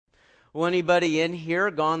Well, anybody in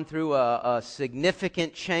here gone through a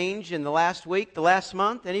significant change in the last week, the last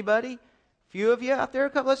month? Anybody? Few of you out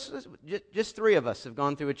there? Just three of us have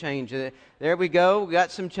gone through a change. There we go. We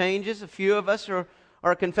got some changes. A few of us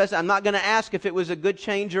are confessing. I'm not going to ask if it was a good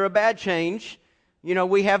change or a bad change. You know,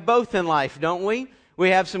 we have both in life, don't we? We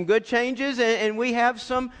have some good changes and we have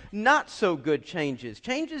some not so good changes.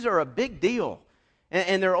 Changes are a big deal.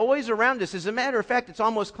 And they're always around us. As a matter of fact, it's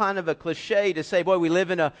almost kind of a cliche to say, boy, we live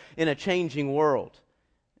in a changing world.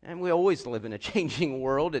 And we always live in a changing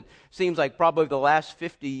world. It seems like probably the last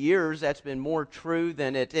 50 years that's been more true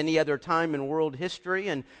than at any other time in world history.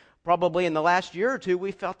 And probably in the last year or two,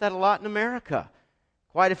 we felt that a lot in America.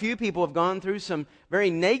 Quite a few people have gone through some very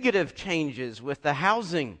negative changes with the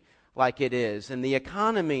housing like it is, and the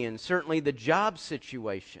economy, and certainly the job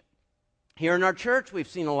situation. Here in our church, we've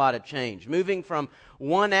seen a lot of change, moving from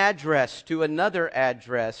one address to another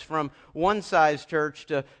address, from one size church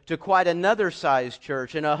to quite another size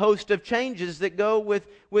church, and a host of changes that go with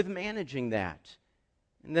managing that.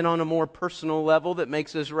 And then on a more personal level that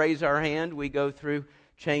makes us raise our hand, we go through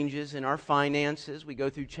changes in our finances, we go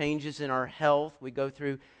through changes in our health, we go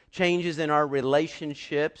through changes in our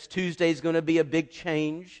relationships. Tuesday's going to be a big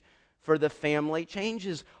change for the family. Change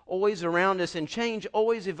is always around us, and change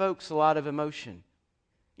always evokes a lot of emotion.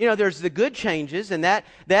 You know, there's the good changes, and that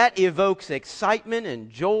evokes excitement and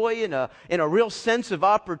joy and a real sense of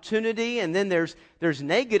opportunity. And then there's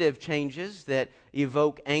negative changes that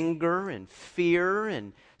evoke anger and fear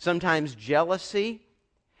and sometimes jealousy.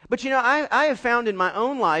 But you know, I have found in my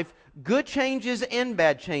own life good changes and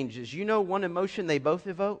bad changes. You know one emotion they both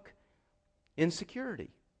evoke? Insecurity.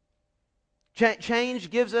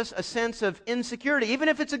 Change gives us a sense of insecurity, even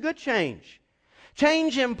if it's a good change.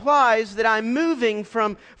 Change implies that I'm moving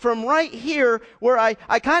from right here where I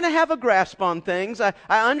kind of have a grasp on things. I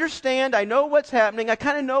understand, I know what's happening, I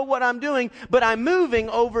kind of know what I'm doing, but I'm moving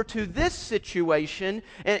over to this situation,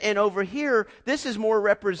 and over here, this is more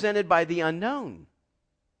represented by the unknown.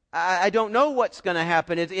 I don't know what's going to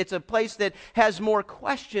happen. It's a place that has more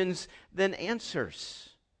questions than answers.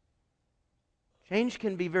 Change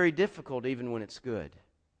can be very difficult even when it's good.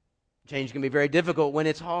 Change can be very difficult when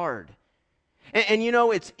it's hard. And you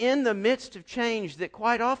know, it's in the midst of change that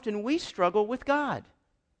quite often we struggle with God.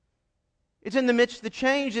 It's in the midst of the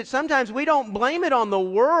change that sometimes we don't blame it on the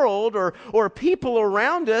world or people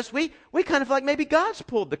around us. We kind of feel like maybe God's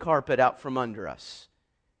pulled the carpet out from under us.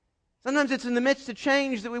 Sometimes it's in the midst of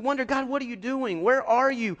change that we wonder, God, what are you doing? Where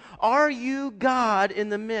are you? Are you God in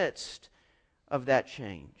the midst of that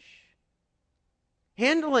change?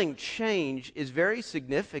 Handling change is very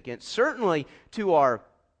significant, certainly to our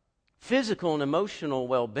physical and emotional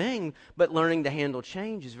well-being, but learning to handle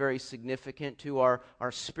change is very significant to our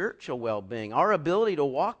spiritual well-being, our ability to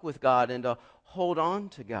walk with God and to hold on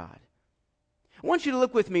to God. I want you to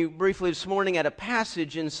look with me briefly this morning at a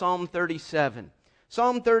passage in Psalm 37.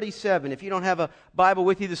 Psalm 37. If you don't have a Bible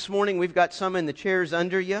with you this morning, we've got some in the chairs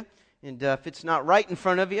under you. And if it's not right in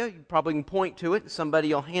front of you, you probably can point to it and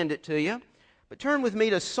somebody will hand it to you. But turn with me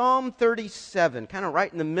to Psalm 37, kind of right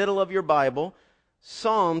in the middle of your Bible.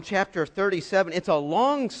 Psalm chapter 37. It's a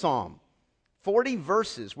long psalm, 40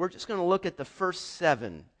 verses. We're just going to look at the first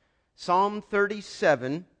 7. Psalm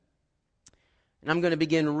 37, and I'm going to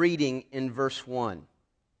begin reading in verse 1.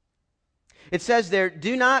 It says there,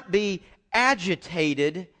 "Do not be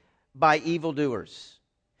agitated by evildoers.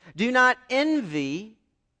 Do not envy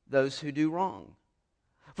those who do wrong.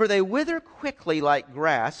 For they wither quickly like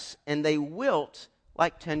grass, and they wilt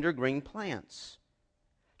like tender green plants.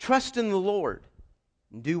 Trust in the Lord,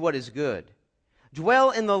 and do what is good.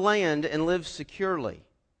 Dwell in the land and live securely.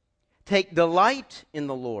 Take delight in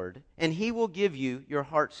the Lord, and He will give you your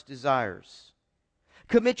heart's desires.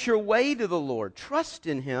 Commit your way to the Lord. Trust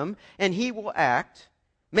in Him, and He will act,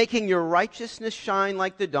 making your righteousness shine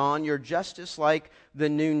like the dawn, your justice like the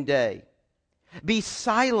noonday. Be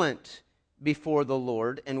silent before the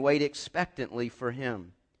Lord and wait expectantly for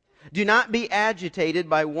Him. Do not be agitated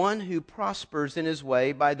by one who prospers in his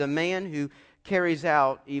way, by the man who carries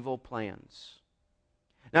out evil plans."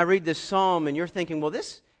 Now I read this psalm and you're thinking, well,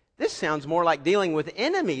 this sounds more like dealing with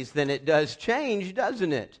enemies than it does change,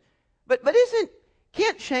 doesn't it? But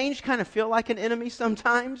can't change kind of feel like an enemy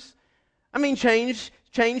sometimes? I mean, change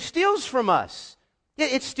steals from us.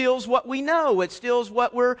 It steals what we know. It steals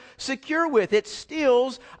what we're secure with. It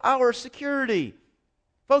steals our security.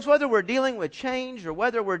 Folks, whether we're dealing with change or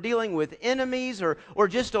whether we're dealing with enemies or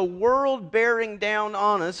just a world bearing down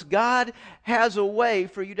on us, God has a way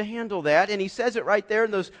for you to handle that. And He says it right there in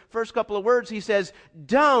those first couple of words. He says,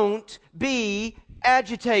 don't be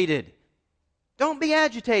agitated. Don't be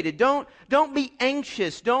agitated. Don't be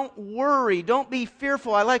anxious. Don't worry. Don't be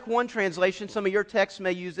fearful. I like one translation. Some of your texts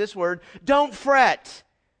may use this word. Don't fret.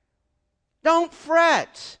 Don't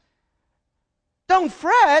fret. Don't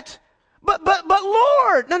fret. But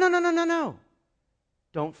Lord. No.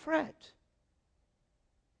 Don't fret.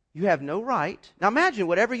 You have no right. Now imagine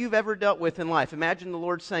whatever you've ever dealt with in life. Imagine the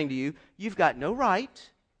Lord saying to you, you've got no right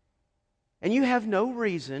and you have no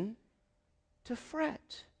reason to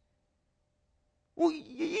fret. Well,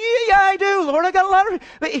 yeah, I do, Lord. I got a lot of...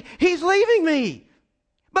 But He's leaving me.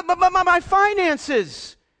 But my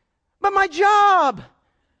finances. But my job.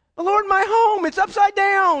 But Lord, my home, it's upside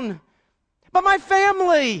down. But my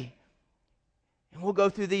family. And we'll go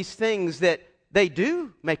through these things that they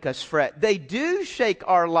do make us fret. They do shake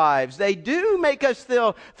our lives. They do make us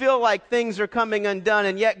feel like things are coming undone.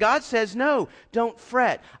 And yet God says, no, don't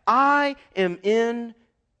fret. I am in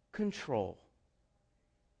control.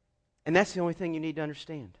 And that's the only thing you need to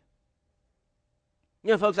understand. You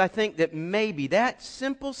know, folks, I think that maybe that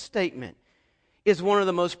simple statement is one of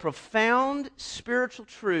the most profound spiritual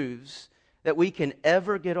truths that we can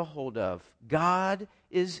ever get a hold of. God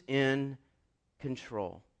is in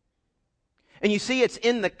control. And you see, it's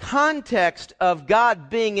in the context of God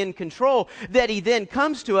being in control that He then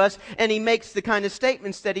comes to us and He makes the kind of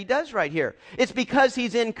statements that He does right here. It's because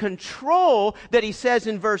He's in control that He says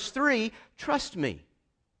in verse 3, trust me.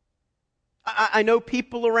 I know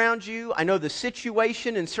people around you, I know the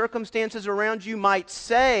situation and circumstances around you might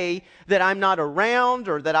say that I'm not around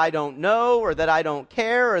or that I don't know or that I don't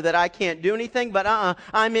care or that I can't do anything, but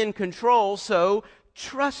I'm in control, so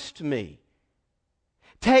trust me.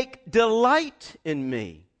 Take delight in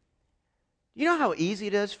me. You know how easy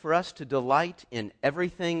it is for us to delight in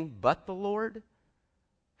everything but the Lord?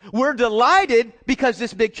 We're delighted because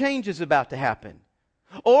this big change is about to happen.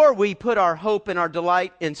 Or we put our hope and our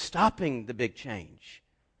delight in stopping the big change.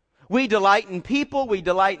 We delight in people, we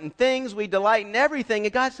delight in things, we delight in everything.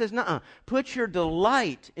 And God says, nuh-uh, put your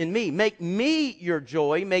delight in me. Make me your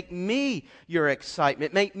joy. Make me your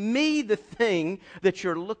excitement. Make me the thing that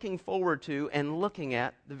you're looking forward to and looking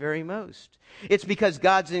at the very most. It's because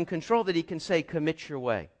God's in control that He can say, commit your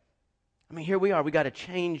way. I mean, here we are. We got a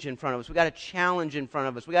change in front of us. We got a challenge in front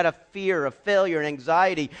of us. We got a fear of failure and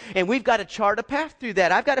anxiety, and we've got to chart a path through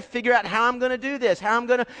that. I've got to figure out how I'm going to do this, how I'm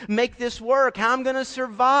going to make this work, how I'm going to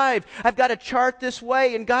survive. I've got to chart this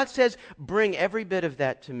way, and God says, bring every bit of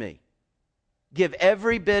that to me. Give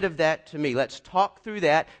every bit of that to me. Let's talk through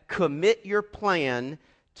that. Commit your plan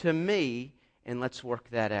to me, and let's work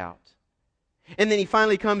that out. And then He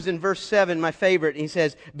finally comes in verse 7, my favorite, and He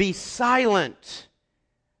says, be silent.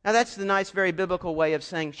 Now that's the nice, very biblical way of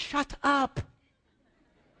saying, shut up.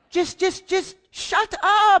 Just shut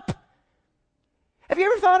up. Have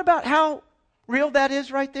you ever thought about how real that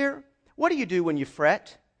is right there? What do you do when you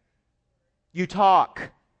fret? You talk.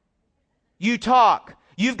 You talk.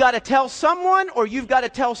 You've got to tell someone or you've got to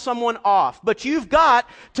tell someone off. But you've got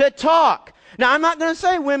to talk. Now I'm not going to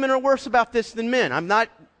say women are worse about this than men. I'm not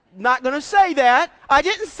going to say that. I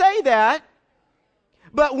didn't say that.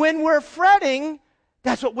 But when we're fretting,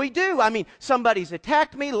 that's what we do. I mean, somebody's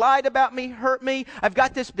attacked me, lied about me, hurt me. I've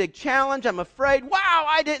got this big challenge. I'm afraid. Wow,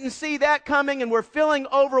 I didn't see that coming, and we're feeling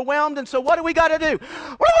overwhelmed. And so what do we got to do?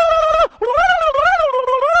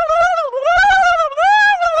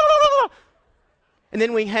 And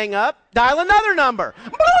then we hang up, dial another number.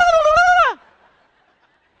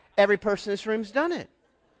 Every person in this room's done it.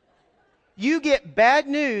 You get bad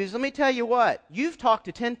news. Let me tell you what. You've talked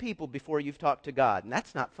to 10 people before you've talked to God, and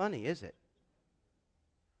that's not funny, is it?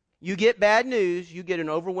 You get bad news, you get an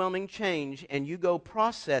overwhelming change, and you go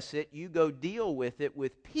process it, you go deal with it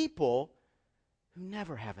with people who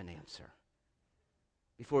never have an answer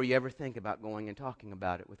before you ever think about going and talking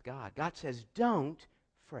about it with God. God says, don't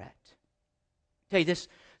fret. Tell you, this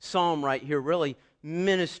psalm right here really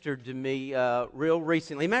ministered to me real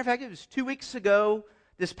recently. Matter of fact, it was 2 weeks ago,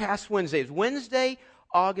 this past Wednesday. It was Wednesday,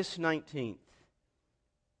 August 19th.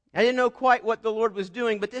 I didn't know quite what the Lord was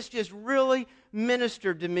doing, but this just really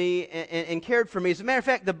ministered to me and cared for me. As a matter of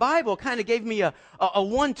fact, the Bible kind of gave me a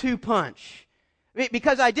 1-2 punch.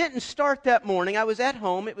 Because I didn't start that morning. I was at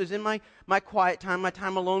home. It was in my quiet time, my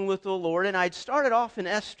time alone with the Lord. And I'd started off in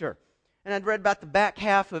Esther. And I'd read about the back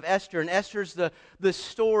half of Esther. And Esther's the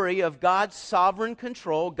story of God's sovereign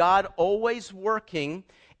control, God always working,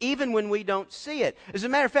 even when we don't see it. As a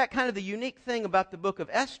matter of fact, kind of the unique thing about the book of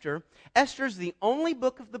Esther, Esther's the only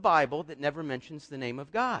book of the Bible that never mentions the name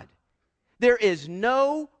of God. There is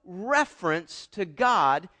no reference to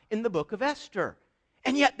God in the book of Esther.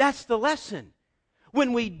 And yet that's the lesson.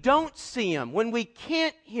 when we don't see Him, when we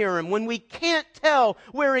can't hear Him, when we can't tell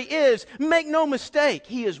where He is, make no mistake,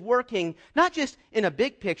 He is working not just in a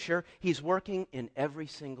big picture, He's working in every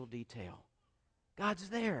single detail. God's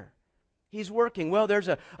there. He's working. Well, there's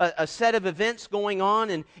a set of events going on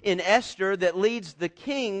in Esther that leads the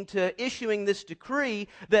king to issuing this decree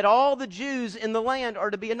that all the Jews in the land are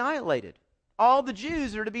to be annihilated. All the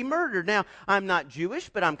Jews are to be murdered. Now, I'm not Jewish,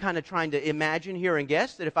 but I'm kind of trying to imagine here and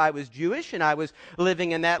guess that if I was Jewish and I was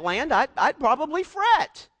living in that land, I'd probably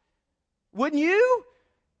fret. Wouldn't you?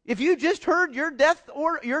 If you just heard your death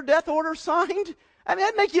order signed, I mean,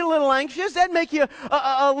 that'd make you a little anxious. That'd make you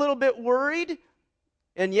a little bit worried.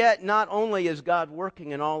 And yet, not only is God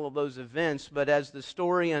working in all of those events, but as the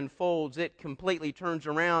story unfolds, it completely turns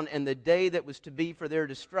around, and the day that was to be for their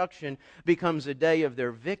destruction becomes a day of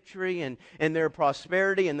their victory and their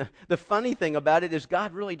prosperity. And the funny thing about it is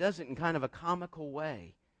God really does it in kind of a comical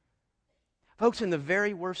way. Folks, in the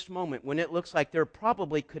very worst moment, when it looks like there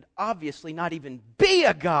probably could obviously not even be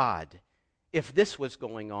a God if this was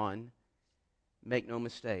going on, make no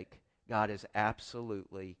mistake, God is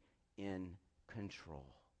absolutely in control.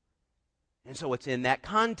 And so it's in that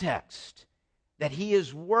context that He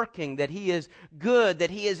is working, that He is good, that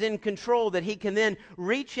He is in control, that He can then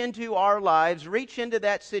reach into our lives, reach into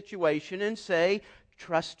that situation and say,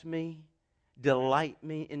 trust me, delight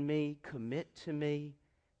me in me, commit to me.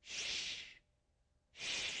 Shh.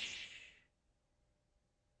 Shh.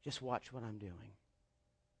 Just watch what I'm doing.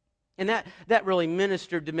 And that really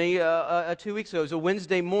ministered to me 2 weeks ago. It was a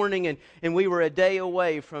Wednesday morning, and we were a day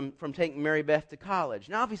away from taking Mary Beth to college.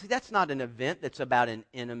 Now, obviously, that's not an event that's about an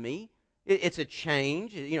enemy. It's a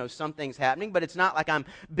change. Something's happening, but it's not like I'm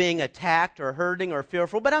being attacked or hurting or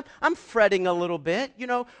fearful. But I'm fretting a little bit.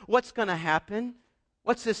 What's going to happen?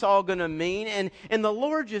 What's this all going to mean? And the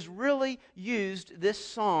Lord just really used this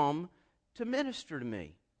psalm to minister to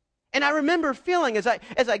me. And I remember feeling as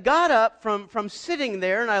I got up from sitting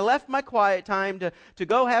there and I left my quiet time to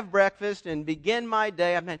go have breakfast and begin my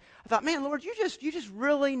day, I thought, man, Lord, you just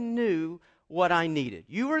really knew what I needed.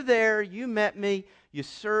 You were there, you met me, you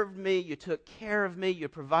served me, you took care of me, you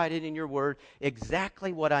provided in your word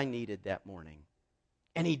exactly what I needed that morning.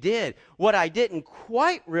 And He did. What I didn't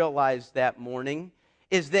quite realize that morning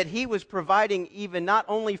is that He was providing even not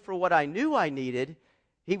only for what I knew I needed,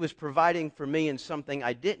 He was providing for me in something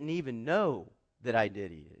I didn't even know that I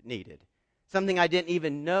needed. Something I didn't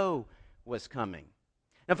even know was coming.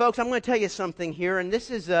 Now, folks, I'm going to tell you something here, and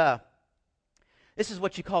this is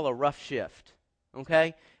what you call a rough shift,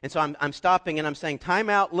 okay? And so I'm stopping and I'm saying, time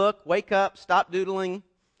out, look, wake up, stop doodling.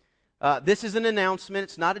 This is an announcement.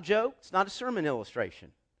 It's not a joke. It's not a sermon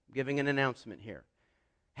illustration. I'm giving an announcement here.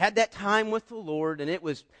 Had that time with the Lord, and it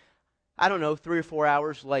was, 3 or 4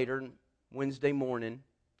 hours later, Wednesday morning,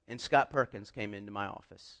 and Scott Perkins came into my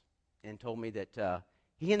office and told me that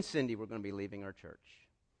he and Cindy were going to be leaving our church,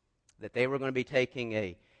 that they were going to be taking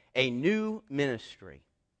a new ministry.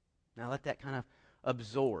 Now let that kind of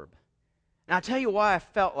absorb. And I'll tell you why I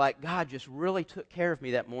felt like God just really took care of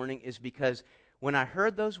me that morning is because when I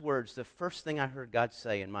heard those words, the first thing I heard God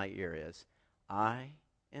say in my ear is, I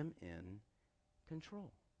am in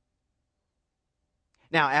control.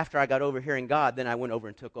 Now, after I got over hearing God, then I went over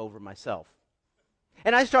and took over myself.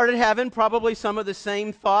 And I started having probably some of the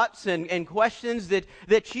same thoughts and questions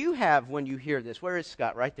that you have when you hear this. Where is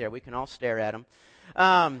Scott? Right there. We can all stare at him.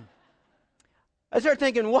 I started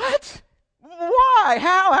thinking, what? Why?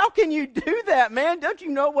 How can you do that, man? Don't you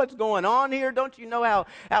know what's going on here? Don't you know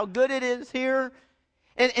how good it is here?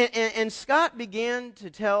 And Scott began to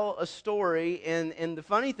tell a story, and the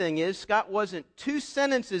funny thing is, Scott wasn't 2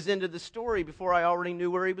 sentences into the story before I already knew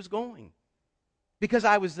where he was going. Because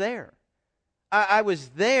I was there. I was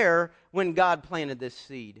there when God planted this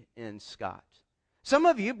seed in Scott. A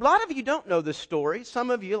lot of you don't know the story. Some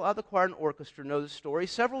of you, a lot of the choir and orchestra know the story.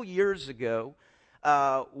 Several years ago,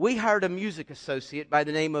 we hired a music associate by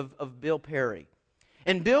the name of Bill Perry.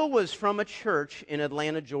 And Bill was from a church in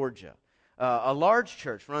Atlanta, Georgia. A large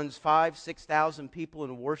church, runs 5,000-6,000 people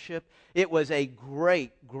in worship. It was a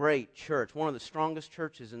great, great church, one of the strongest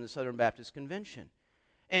churches in the Southern Baptist Convention.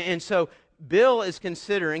 And so Bill is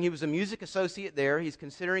considering, he was a music associate there, he's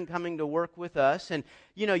considering coming to work with us. And,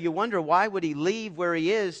 you wonder why would he leave where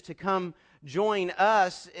he is to come join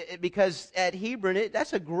us? Because at Hebron,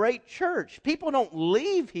 that's a great church. People don't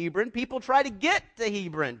leave Hebron. People try to get to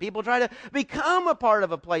Hebron. People try to become a part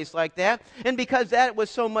of a place like that. And because that was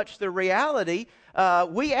so much the reality,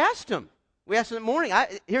 we asked him. We asked him in the morning,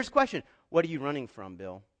 here's the question, what are you running from,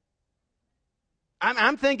 Bill?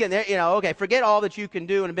 I'm thinking that, okay, forget all that you can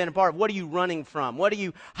do and have been a part of. What are you running from? What are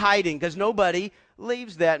you hiding? Because nobody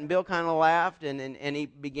leaves that. And Bill kind of laughed, and he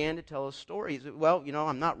began to tell a story. He said, well,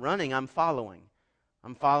 I'm not running, I'm following.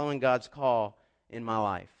 I'm following God's call in my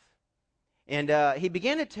life. And he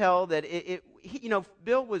began to tell that,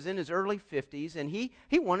 Bill was in his early 50s, and he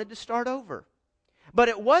wanted to start over. But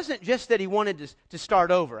it wasn't just that he wanted to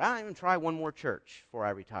start over. I'll even try one more church before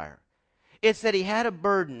I retire. It's that he had a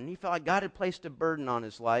burden. He felt like God had placed a burden on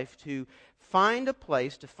his life to find a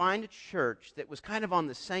place, to find a church that was kind of on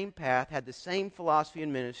the same path, had the same philosophy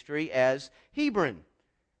and ministry as Hebron.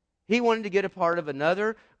 He wanted to get a part of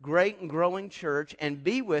another great and growing church and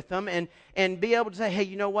be with them and be able to say, hey,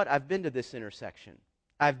 you know what? I've been to this intersection.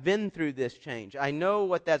 I've been through this change. I know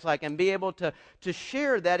what that's like, and be able to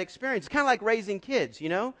share that experience. It's kind of like raising kids,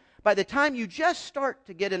 By the time you just start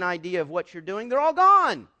to get an idea of what you're doing, they're all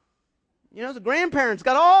gone. The grandparents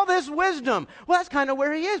got all this wisdom. Well, that's kind of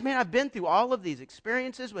where he is. Man, I've been through all of these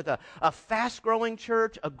experiences with a fast-growing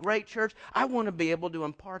church, a great church. I want to be able to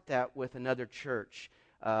impart that with another church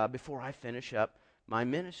before I finish up my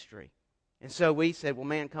ministry. And so we said, well,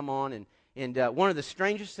 man, come on. And one of the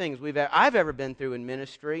strangest things I've ever been through in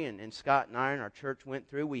ministry, and Scott and I and our church went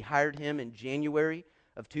through, we hired him in January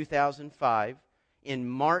of 2005. In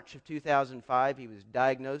March of 2005, he was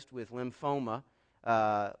diagnosed with lymphoma.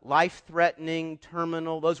 Life-threatening,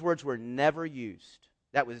 terminal, those words were never used.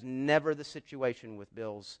 That was never the situation with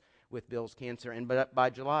Bill's cancer. And but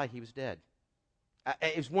by July, he was dead.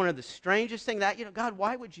 It was one of the strangest things that, God,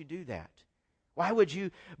 why would you do that? Why would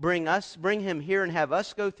you bring him here and have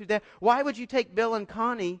us go through that? Why would you take Bill and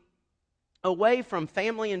Connie away from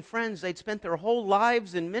family and friends they'd spent their whole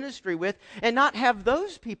lives in ministry with and not have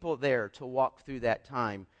those people there to walk through that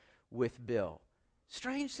time with Bill?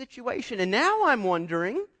 Strange situation. And now I'm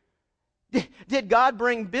wondering, did God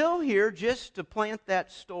bring Bill here just to plant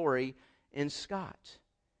that story in Scott?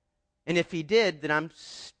 And if he did, then I'm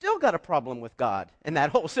still got a problem with God in that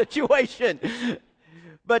whole situation.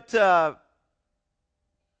 But,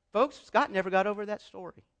 folks, Scott never got over that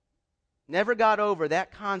story. Never got over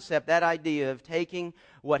that concept, that idea of taking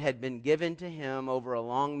what had been given to him over a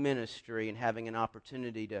long ministry and having an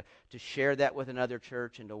opportunity to share that with another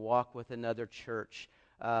church and to walk with another church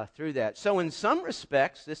through that. So in some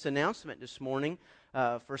respects, this announcement this morning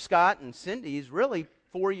for Scott and Cindy is really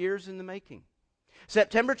 4 years in the making.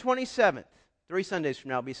 September 27th, 3 Sundays from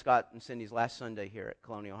now, will be Scott and Cindy's last Sunday here at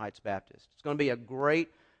Colonial Heights Baptist. It's going to be a great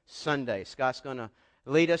Sunday. Scott's going to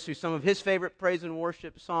lead us through some of his favorite praise and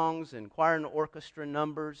worship songs and choir and orchestra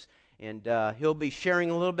numbers. And he'll be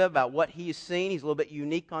sharing a little bit about what he's seen. He's a little bit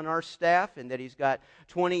unique on our staff in that he's got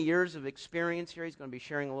 20 years of experience here. He's going to be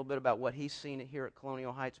sharing a little bit about what he's seen here at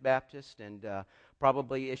Colonial Heights Baptist and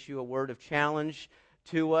probably issue a word of challenge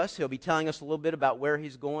to us. He'll be telling us a little bit about where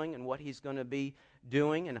he's going and what he's going to be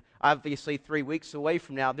doing. And obviously 3 weeks away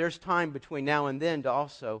from now, there's time between now and then to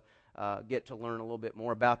also get to learn a little bit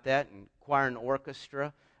more about that. And choir and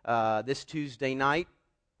orchestra this Tuesday night.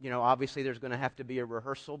 Obviously there's going to have to be a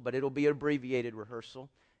rehearsal, but it'll be an abbreviated rehearsal.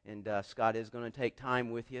 And Scott is going to take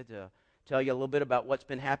time with you to tell you a little bit about what's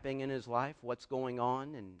been happening in his life, what's going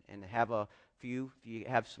on, and have a few, if you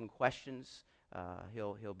have some questions,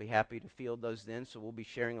 he'll be happy to field those then. So we'll be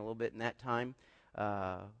sharing a little bit in that time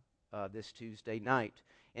this Tuesday night.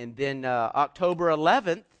 And then October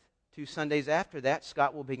 11th, 2 Sundays after that,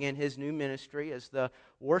 Scott will begin his new ministry as the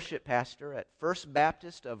worship pastor at First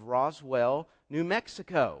Baptist of Roswell, New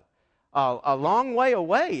Mexico. A long way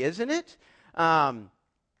away, isn't it? Go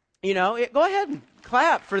ahead and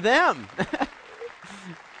clap for them.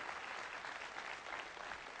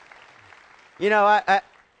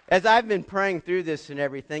 As I've been praying through this and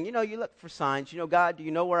everything, you look for signs. God, do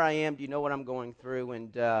you know where I am? Do you know what I'm going through?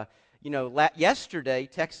 And yesterday,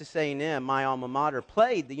 Texas A&M, my alma mater,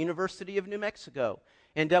 played the University of New Mexico.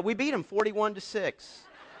 And we beat them 41-6.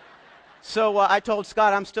 So I told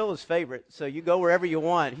Scott I'm still his favorite, so you go wherever you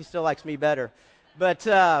want. He still likes me better. But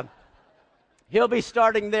he'll be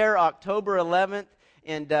starting there October 11th.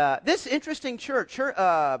 And this interesting church,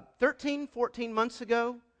 13, 14 months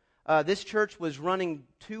ago, this church was running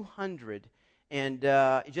 200. And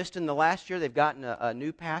just in the last year, they've gotten a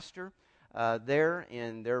new pastor there,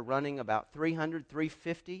 and they're running about 300,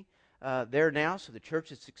 350 there now. So the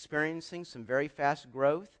church is experiencing some very fast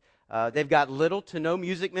growth. They've got little to no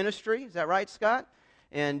music ministry. Is that right, Scott?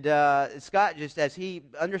 And Scott, just as he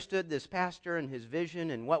understood this pastor and his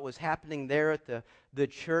vision and what was happening there at the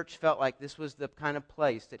church, felt like this was the kind of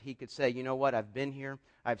place that he could say, you know what, I've been here,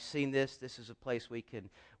 I've seen this, this is a place we can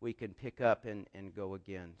pick up and go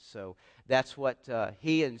again. So that's what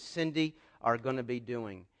he and Cindy are going to be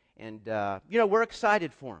doing. And, we're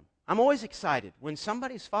excited for them. I'm always excited. When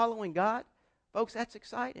somebody's following God, folks, that's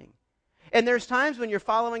exciting. And there's times when you're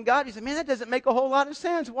following God, you say, man, that doesn't make a whole lot of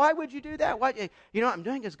sense. Why would you do that? Why? You know, I'm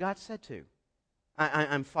doing as God said to.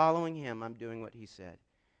 I'm following Him. I'm doing what He said.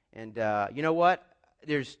 And you know what?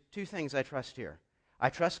 There's two things I trust here. I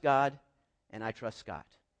trust God, and I trust Scott.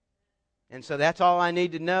 And so that's all I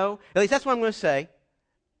need to know. At least that's what I'm going to say.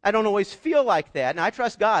 I don't always feel like that. And I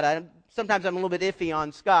trust God. Sometimes I'm a little bit iffy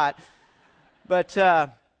on Scott. But,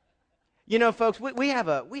 folks, we have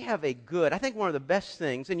a good, I think one of the best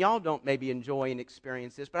things, and y'all don't maybe enjoy and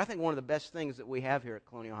experience this, but I think one of the best things that we have here at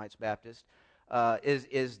Colonial Heights Baptist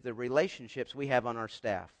is the relationships we have on our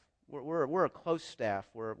staff. We're a close staff.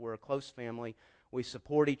 We're a close family. We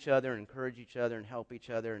support each other, encourage each other, and help each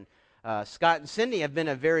other. And Scott and Cindy have been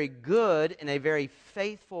a very good and a very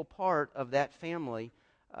faithful part of that family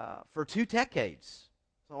for 2 decades.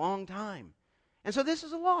 It's a long time. And so this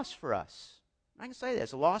is a loss for us. I can say that.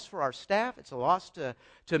 It's a loss for our staff. It's a loss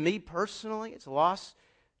to me personally. It's a loss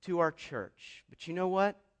to our church. But you know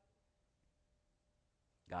what?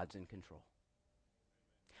 God's in control.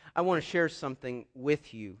 I want to share something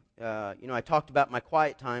with you. I talked about my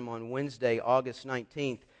quiet time on Wednesday, August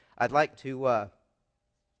 19th. I'd like to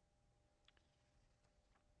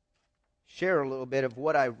share a little bit of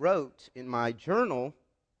what I wrote in my journal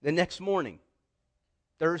the next morning,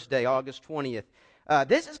 Thursday, August 20th.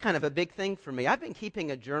 This is kind of a big thing for me. I've been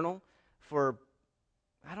keeping a journal for,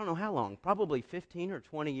 I don't know how long, probably 15 or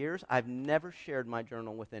 20 years. I've never shared my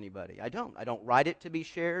journal with anybody. I don't write it to be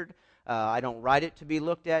shared. I don't write it to be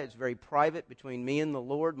looked at. It's very private between me and the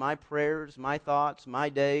Lord, my prayers, my thoughts, my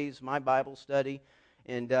days, my Bible study.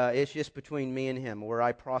 And it's just between me and Him where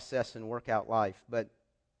I process and work out life. But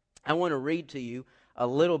I want to read to you a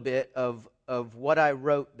little bit of what I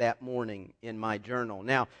wrote that morning in my journal.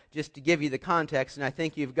 Now, just to give you the context, and I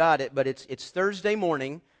think you've got it, but it's Thursday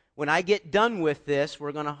morning. When I get done with this,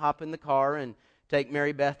 we're going to hop in the car and take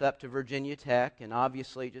Mary Beth up to Virginia Tech. And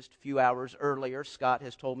obviously, just a few hours earlier, Scott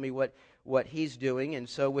has told me what he's doing. And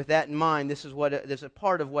so with that in mind, this is a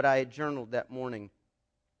part of what I had journaled that morning.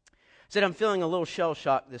 I said, I'm feeling a little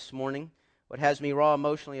shell-shocked this morning. What has me raw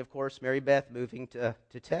emotionally, of course, Mary Beth moving to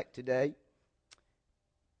Tech today.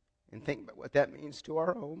 And think about what that means to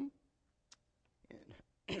our home.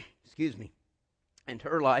 And, excuse me. And to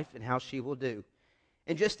her life and how she will do.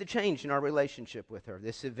 And just the change in our relationship with her.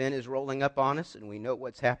 This event is rolling up on us and we know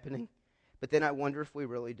what's happening. But then I wonder if we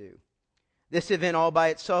really do. This event all by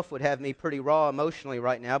itself would have me pretty raw emotionally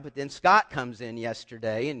right now. But then Scott comes in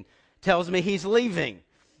yesterday and tells me he's leaving.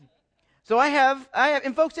 So I have,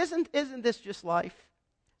 and folks, isn't this just life?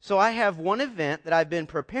 So I have one event that I've been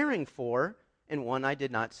preparing for and one I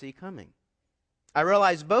did not see coming. I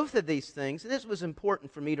realize both of these things, and this was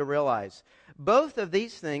important for me to realize, both of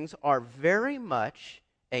these things are very much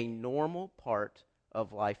a normal part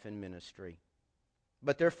of life and ministry.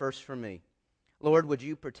 But they're first for me. Lord, would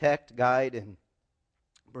you protect, guide, and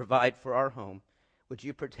provide for our home? Would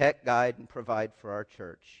you protect, guide, and provide for our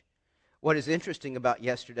church? What is interesting about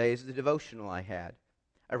yesterday is the devotional I had.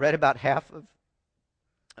 I read about half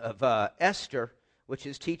of Esther, which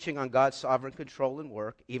is teaching on God's sovereign control and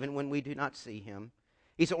work, even when we do not see Him.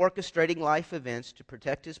 He's orchestrating life events to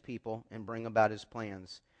protect His people and bring about His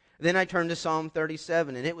plans. Then I turned to Psalm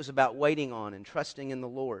 37, and it was about waiting on and trusting in the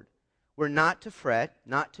Lord. We're not to fret,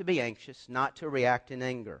 not to be anxious, not to react in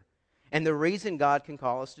anger. And the reason God can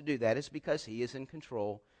call us to do that is because He is in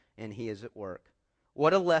control and He is at work.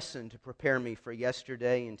 What a lesson to prepare me for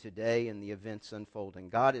yesterday and today and the events unfolding.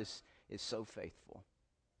 God is so faithful.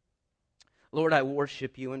 Lord, I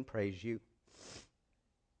worship you and praise you.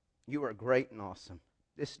 You are great and awesome.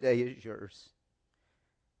 This day is yours.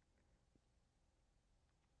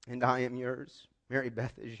 And I am yours. Mary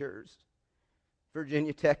Beth is yours.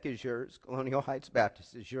 Virginia Tech is yours. Colonial Heights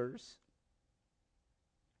Baptist is yours.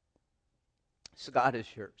 Scott is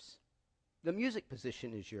yours. The music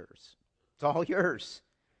position is yours. It's all yours.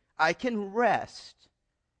 I can rest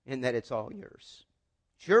in that it's all yours.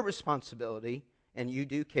 It's your responsibility, and you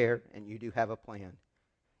do care, and you do have a plan.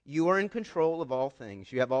 You are in control of all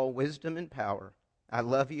things. You have all wisdom and power. I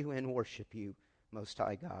love you and worship you, Most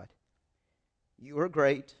High God. You are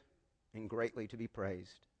great and greatly to be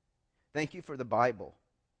praised. Thank you for the Bible.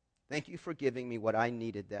 Thank you for giving me what I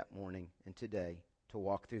needed that morning and today to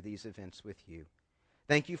walk through these events with you.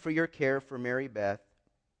 Thank you for your care for Mary Beth.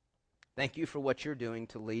 Thank you for what you're doing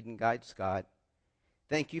to lead and guide Scott.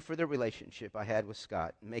 Thank you for the relationship I had with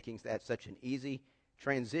Scott, making that such an easy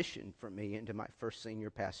transition for me into my first senior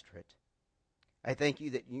pastorate. I thank you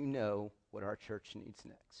that you know what our church needs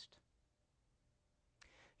next.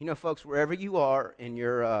 You know, folks, wherever you are in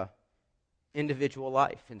your individual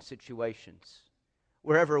life and situations,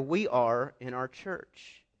 wherever we are in our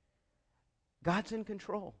church, God's in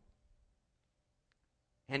control.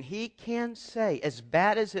 And He can say, as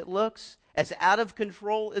bad as it looks, as out of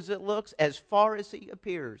control as it looks, as far as He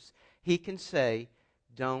appears, He can say,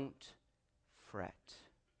 don't fret.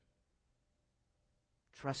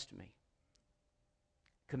 Trust me.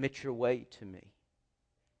 Commit your way to me.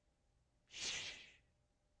 Shh.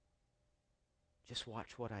 Just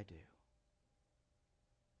watch what I do.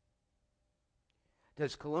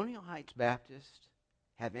 Does Colonial Heights Baptist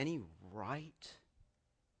have any right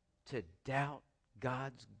to doubt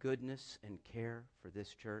God's goodness and care for this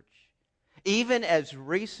church? Even as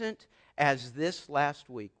recent as this last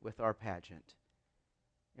week with our pageant.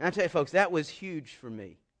 And I tell you, folks, that was huge for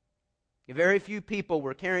me. Very few people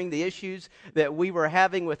were carrying the issues that we were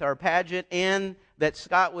having with our pageant and that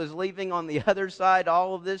Scott was leaving on the other side,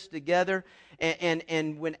 all of this together.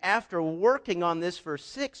 And when after working on this for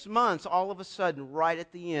 6 months, all of a sudden, right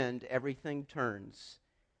at the end, everything turns.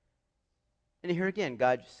 And here again,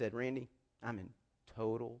 God just said, Randy, I'm in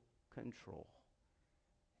total control.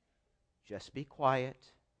 Just be quiet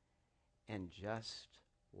and just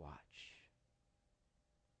watch.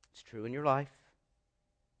 It's true in your life.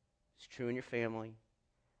 It's true in your family.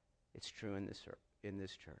 It's true in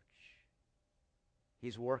this church.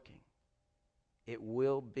 He's working. It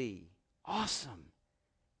will be awesome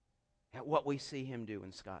at what we see Him do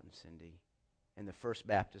in Scott and Cindy and the First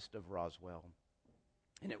Baptist of Roswell.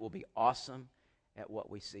 And it will be awesome at what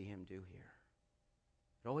we see Him do here.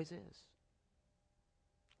 It always is.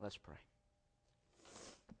 Let's pray.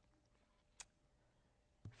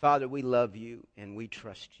 Father, we love You and we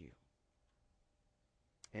trust You.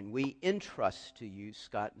 And we entrust to You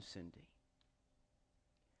Scott and Cindy.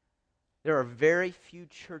 There are very few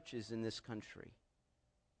churches in this country,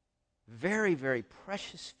 very, very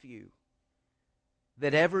precious few,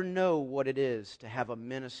 that ever know what it is to have a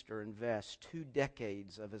minister invest 2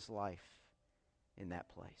 decades of his life in that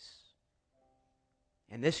place.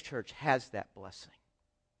 And this church has that blessing.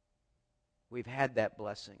 We've had that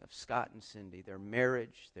blessing of Scott and Cindy, their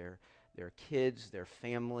marriage, their kids, their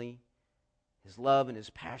family, His love and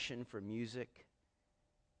His passion for music.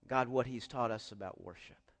 God, what He's taught us about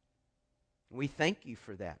worship. We thank You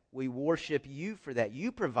for that. We worship You for that.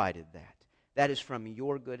 You provided that. That is from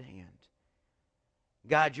Your good hand.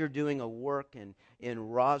 God, You're doing a work in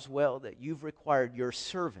Roswell that You've required Your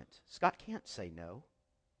servant. Scott can't say no.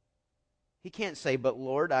 He can't say, but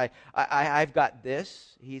Lord, I've got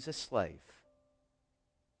this. He's a slave.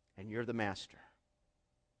 And You're the master.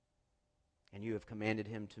 And You have commanded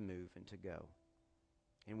him to move and to go.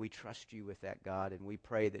 And we trust You with that, God, and we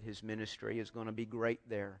pray that his ministry is going to be great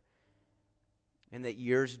there. And that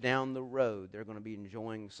years down the road, they're going to be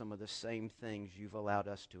enjoying some of the same things You've allowed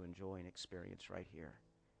us to enjoy and experience right here.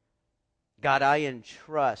 God, I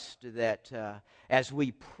entrust that as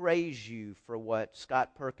we praise You for what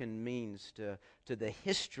Scott Perkin means to the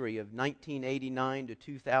history of 1989 to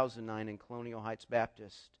 2009 in Colonial Heights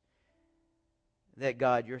Baptist, that,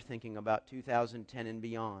 God, You're thinking about 2010 and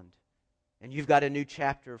beyond. And You've got a new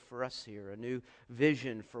chapter for us here, a new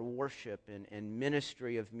vision for worship and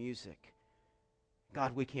ministry of music.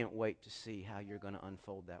 God, we can't wait to see how You're going to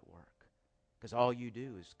unfold that work, because all You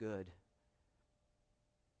do is good.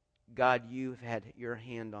 God, You've had Your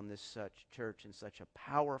hand on this such church in such a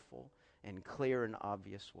powerful and clear and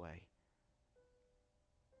obvious way.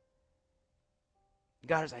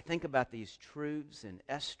 God, as I think about these truths in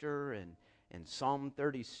Esther and Psalm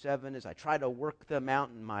 37, as I try to work them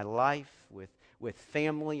out in my life with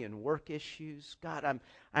family and work issues, God,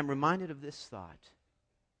 I'm reminded of this thought.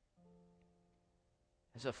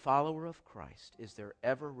 As a follower of Christ, is there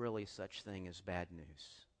ever really such thing as bad news?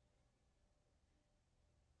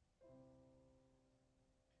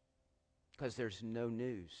 Because there's no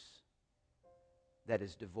news that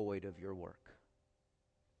is devoid of Your work.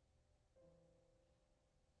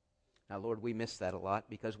 Now, Lord, we miss that a lot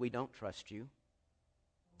because we don't trust You.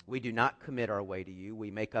 We do not commit our way to You.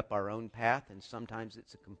 We make up our own path, and sometimes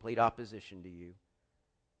it's a complete opposition to You.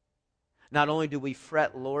 Not only do we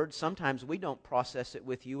fret, Lord, sometimes we don't process it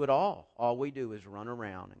with You at all. All we do is run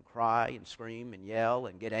around and cry and scream and yell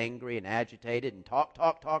and get angry and agitated and talk.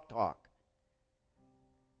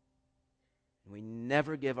 And we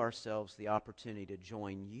never give ourselves the opportunity to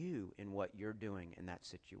join You in what You're doing in that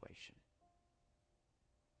situation.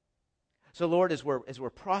 So, Lord, as we're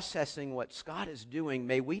processing what Scott is doing,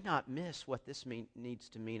 may we not miss what this needs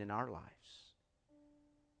to mean in our lives.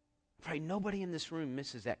 I pray nobody in this room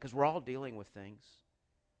misses that, because we're all dealing with things.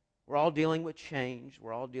 We're all dealing with change.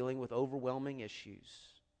 We're all dealing with overwhelming issues.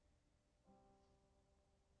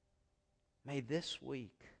 May this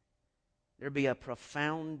week there be a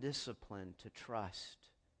profound discipline to trust,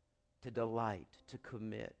 to delight, to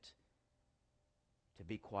commit, to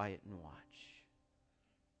be quiet and watch.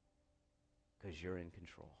 Because you're in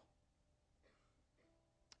control.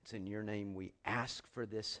 It's in your name we ask for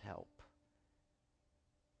this help.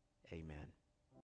 Amen.